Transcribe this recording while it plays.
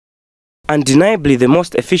Undeniably the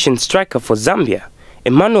most efficient striker for Zambia,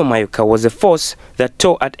 Emmanuel Mayuka was a force that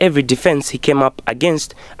tore at every defense he came up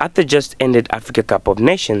against at the just-ended Africa Cup of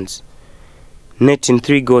Nations. Netting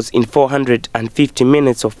 3 goals in 450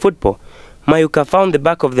 minutes of football, Mayuka found the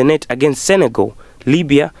back of the net against Senegal,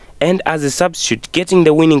 Libya, and as a substitute getting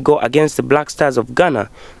the winning goal against the Black Stars of Ghana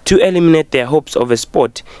to eliminate their hopes of a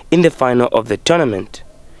spot in the final of the tournament.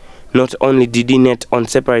 Not only did he net on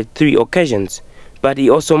separate 3 occasions, but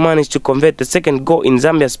he also managed to convert the second goal in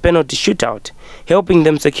Zambia's penalty shootout, helping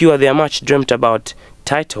them secure their much dreamt about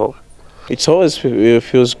title. It always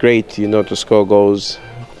feels great, to score goals,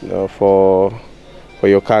 for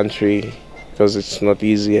your country, because it's not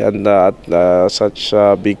easy, and at such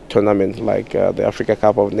a big tournament like the Africa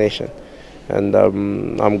Cup of Nations. And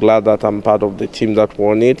I'm glad that I'm part of the team that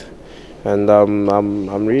won it, and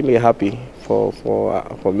I'm really happy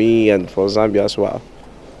for me and for Zambia as well.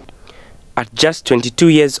 At just 22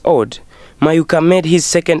 years old, Mayuka made his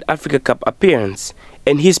second Africa Cup appearance,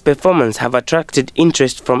 and his performance have attracted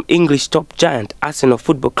interest from English top giant Arsenal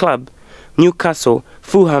Football Club, Newcastle,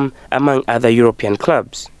 Fulham, among other European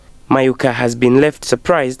clubs. Mayuka has been left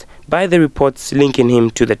surprised by the reports linking him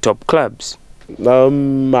to the top clubs.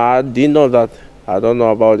 I didn't know that. I don't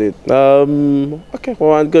know about it. Okay,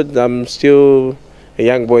 well, I'm good. I'm still a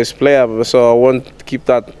young boys player, so I won't keep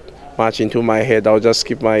that much into my head. I'll just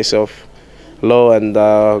keep myself low and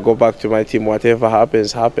go back to my team. Whatever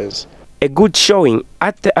happens, happens. A good showing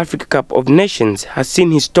at the Africa Cup of Nations has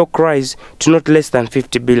seen his stock rise to not less than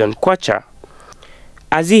 50 billion kwacha.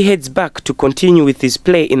 As he heads back to continue with his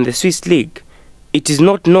play in the Swiss League, it is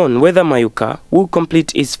not known whether Mayuka will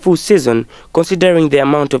complete his full season considering the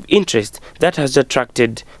amount of interest that has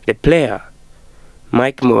attracted the player.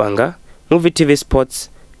 Mike Mwanga, Movie TV Sports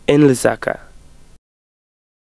in Lusaka.